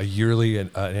a yearly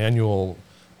an annual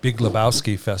Big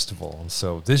Lebowski Festival. And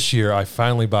so this year I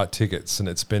finally bought tickets, and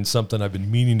it's been something I've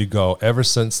been meaning to go ever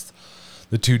since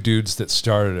the two dudes that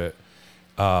started it.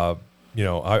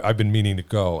 I've been meaning to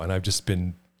go, and I've just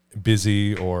been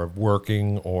busy or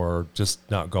working or just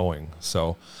not going.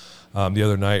 So the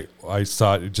other night I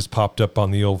saw it just popped up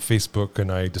on the old Facebook,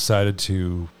 and I decided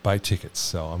to buy tickets.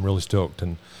 So I'm really stoked.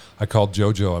 And I called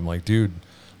JoJo. I'm like, dude,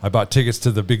 I bought tickets to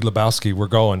the Big Lebowski. We're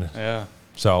going. Yeah.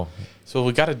 So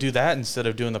we got to do that instead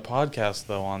of doing the podcast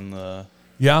though on the.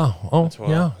 Yeah. Oh,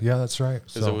 yeah. That's right.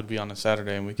 Because it would be on a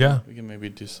Saturday, and we can maybe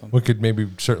do something. We could maybe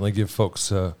certainly give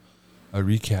folks a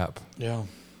recap. Yeah,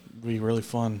 it'd be really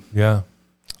fun. Yeah,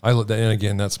 and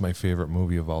again, that's my favorite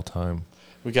movie of all time.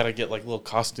 We got to get like little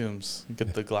costumes,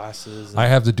 get the glasses. I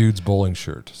have the dude's bowling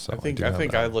shirt. So I think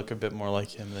I look a bit more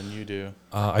like him than you do.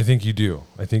 I think you do.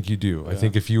 Yeah. I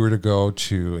think if you were to go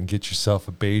and get yourself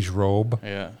a beige robe.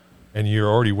 Yeah. And you're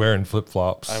already wearing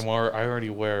flip-flops. I already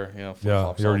wear,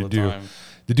 flip-flops you already all the time.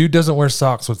 The dude doesn't wear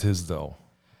socks with his, though.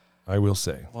 I will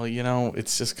say. Well,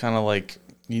 it's just kind of like,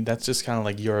 that's just kind of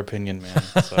like your opinion, man.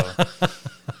 So.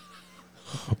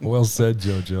 Well said,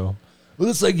 JoJo. Well,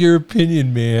 it's like your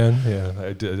opinion, man.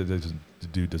 Yeah, the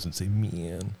dude doesn't say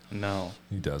man. No.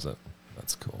 He doesn't.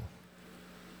 That's cool.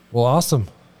 Well, awesome.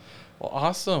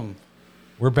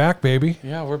 We're back, baby.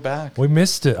 Yeah, we're back. We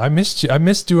missed it. I missed you. I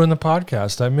missed doing the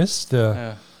podcast. I missed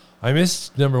I miss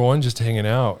number one, just hanging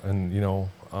out, and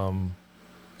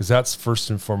because that's first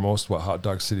and foremost what Hot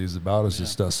Dog City is about. Is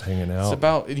just us hanging out.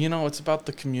 It's about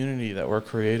the community that we're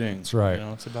creating. That's right.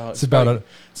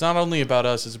 It's not only about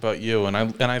us. It's about you. And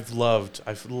I've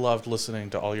loved listening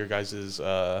to all your guys's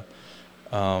the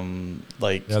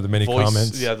many voice,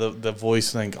 comments. The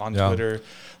voice thing on Twitter.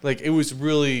 Like, it was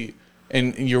really.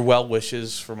 And your well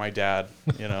wishes for my dad,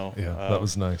 that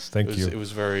was nice. Thank you. It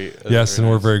was very yes, very and nice.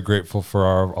 we're very grateful for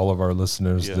all of our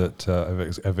listeners that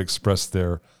have expressed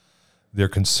their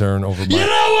concern over. You know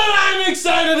what I'm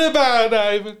excited about,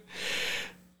 Ivan?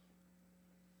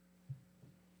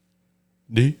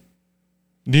 Do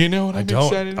you know what I'm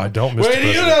excited about? I don't.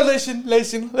 Mr. President.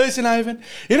 Listen, Ivan.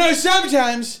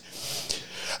 Sometimes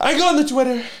I go on the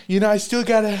Twitter. I still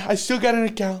got an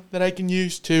account that I can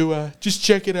use to just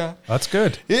check it out. That's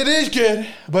good. It is good,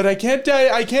 but I can't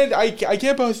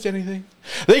post anything.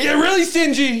 They get really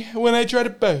stingy when I try to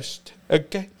post.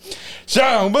 Okay,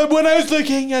 so but when I was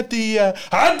looking at the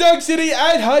Hot Dog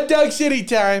City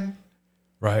time,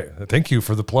 right? Thank you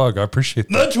for the plug. I appreciate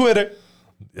that. The Twitter.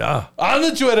 Yeah. On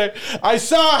the Twitter, I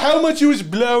saw how much it was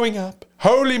blowing up.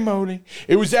 Holy moly.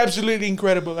 It was absolutely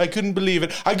incredible. I couldn't believe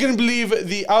it. I couldn't believe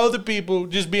the other people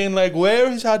just being like,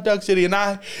 where is Hot Dog City? And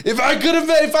if I could have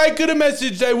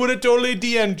messaged, I would have totally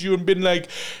DM'd you and been like,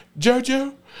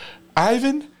 Jojo,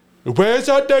 Ivan, where's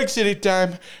Hot Dog City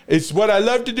time? It's what I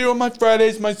love to do on my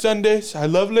Fridays, my Sundays. I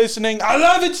love listening. I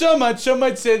love it so much. Some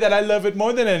might say that I love it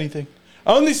more than anything.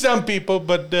 Only some people,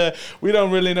 but we don't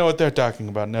really know what they're talking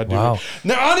about now, do we?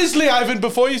 Now, honestly, Ivan,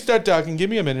 before you start talking, give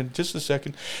me a minute, just a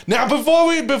second. Now, before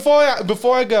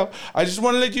I go, I just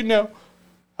want to let you know,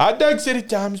 Hot Dog City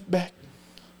time is back,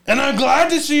 and I'm glad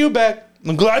to see you back.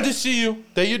 I'm glad to see you,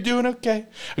 that you're doing okay.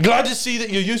 I'm glad to see that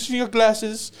you're using your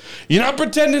glasses. You're not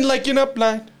pretending like you're not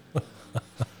blind.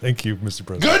 Thank you, Mr.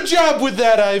 President. Good job with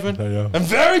that, Ivan. Yeah. I'm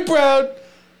very proud.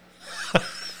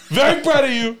 Very proud of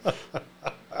you.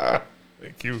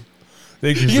 Thank you.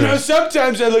 Thank you, sir.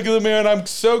 Sometimes I look in the mirror and I'm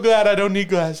so glad I don't need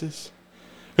glasses.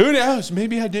 Who knows?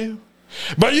 Maybe I do.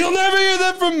 But you'll never hear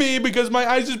that from me because my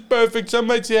eyes is perfect. Some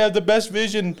might say I have the best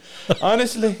vision.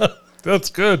 Honestly.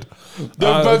 That's good.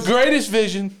 The greatest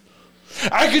vision.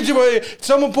 I could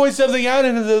someone points something out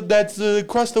and that's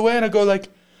across the way and I go like,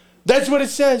 that's what it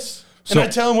says. And I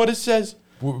tell them what it says.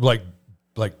 Like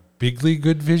bigly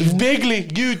good vision?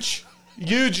 Bigly, huge.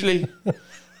 Hugely.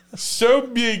 So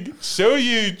big, so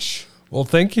huge. Well,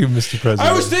 thank you, Mr. President.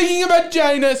 I was thinking about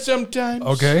China sometimes.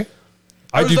 Okay.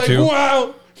 I was like,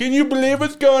 wow, can you believe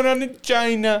what's going on in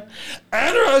China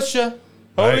and Russia?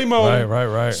 Holy moly.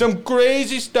 Right. Some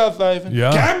crazy stuff, Ivan.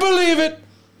 Yeah. Can't believe it.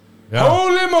 Yeah.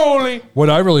 Holy moly. What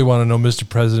I really want to know, Mr.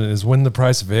 President, is when the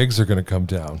price of eggs are going to come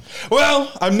down.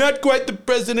 Well, I'm not quite the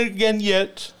president again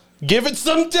yet. Give it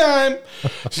some time.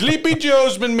 Sleepy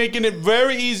Joe's been making it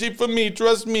very easy for me,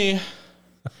 trust me.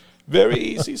 Very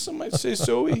easy. Some might say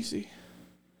so easy.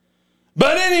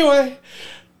 But anyway,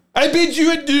 I bid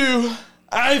you adieu,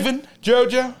 Ivan,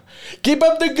 Jojo. Keep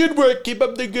up the good work, keep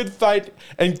up the good fight,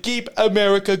 and keep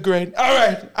America great. All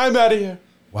right, I'm out of here.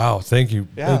 Wow, thank you.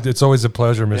 Yeah. It's always a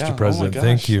pleasure, Mr. President. Oh my gosh,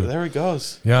 thank you. There he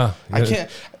goes. Yeah. I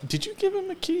can't. Did you give him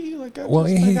a key?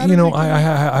 I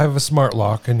have a smart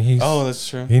lock, and he's. Oh, that's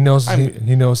true. He knows.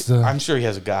 He knows the. I'm sure he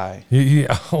has a guy.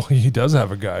 He does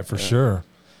have a guy for sure.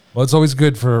 Well, it's always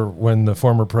good for when the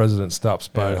former president stops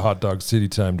by Hot Dog City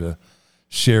time to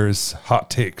share his hot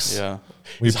takes. Yeah.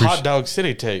 His Hot Dog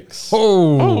City takes.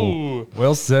 Oh,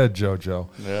 well said, Jojo.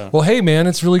 Yeah. Well, hey, man,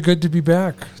 it's really good to be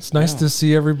back. It's nice to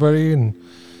see everybody, and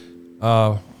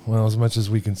as much as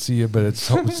we can see you,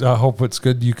 but I hope it's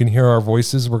good you can hear our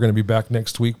voices. We're going to be back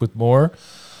next week with more.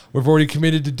 We've already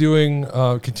committed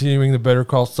to continuing the Better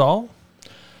Call Saul.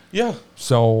 Yeah.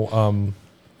 So,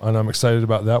 and I'm excited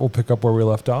about that. We'll pick up where we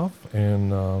left off,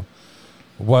 and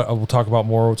we'll talk about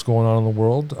more what's going on in the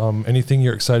world. Anything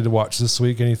you're excited to watch this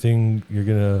week? Anything you're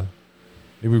gonna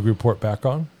maybe report back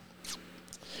on?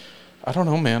 I don't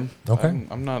know, man. Okay,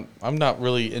 I'm not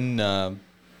really in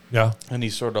any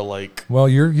sort of like. Well,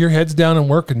 your head's down and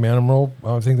working, man.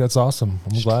 I think that's awesome.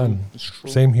 I'm glad.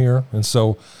 Same here, and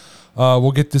so.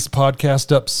 We'll get this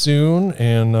podcast up soon,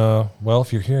 and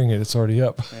if you're hearing it, it's already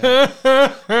up. Yeah.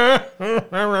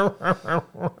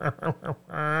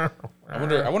 I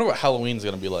wonder what Halloween's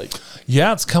gonna be like.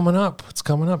 Yeah, it's coming up.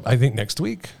 I think next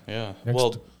week. Yeah.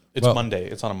 It's Monday.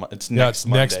 It's next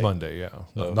Monday. Next Monday. Yeah.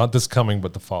 So. Not this coming,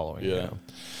 but the following. Yeah.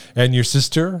 And your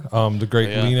sister, the great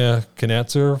Lena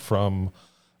Knatzer from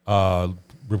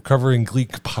Recovering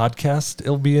Gleek podcast,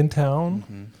 will be in town.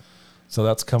 Mm-hmm. So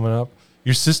that's coming up.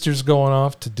 Your sister's going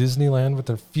off to Disneyland with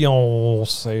her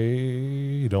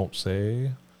fiancé. You don't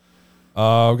say.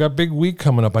 We got a big week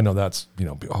coming up. I know that's,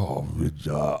 Ivan's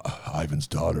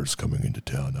daughter's coming into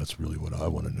town. That's really what I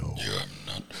want to know. Yeah,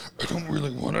 I don't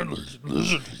really want to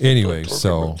listen. Anyway,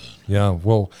 so, yeah,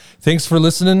 well, thanks for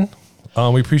listening.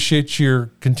 We appreciate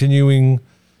your continuing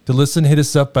to listen. Hit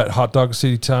us up at Hot Dog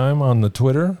City Time on the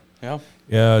Twitter. Yeah.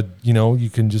 You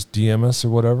can just DM us or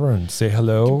whatever and say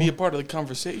hello. You can be a part of the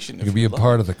conversation. You can be a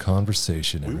part of the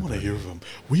conversation. We want to hear from.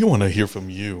 We want to hear from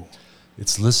you.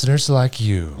 It's listeners like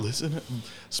you.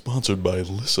 Sponsored by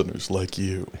listeners like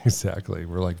you. Exactly.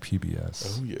 We're like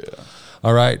PBS. Oh, yeah.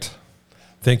 All right.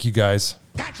 Thank you, guys.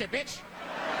 Gotcha, bitch.